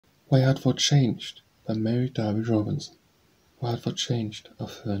Why art thou changed? By Mary Darby Robinson. Why art thou changed?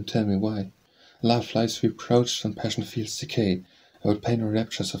 Of her, and tell me why. Love lies reproached, and passion feels decay. I would paint the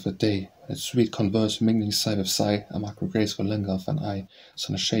raptures of the day, when its sweet converse mingling sigh with sigh, I mark the graceful languor of an eye, so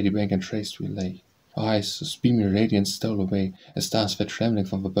on a shady bank and traced we lay. Our eyes, whose beamy radiance stole away, as stars were trembling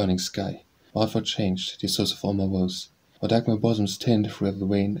from the burning sky. Why art thou changed, dear source of all my woes? Or dark my bosom's tint through the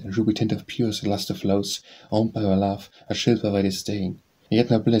vein, and ruby tint of purest lustre flows, owned by our love, but chilled by thy disdain. And yet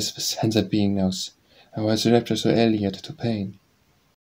no bliss the sensate being knows. And why is the rapture so alien to pain?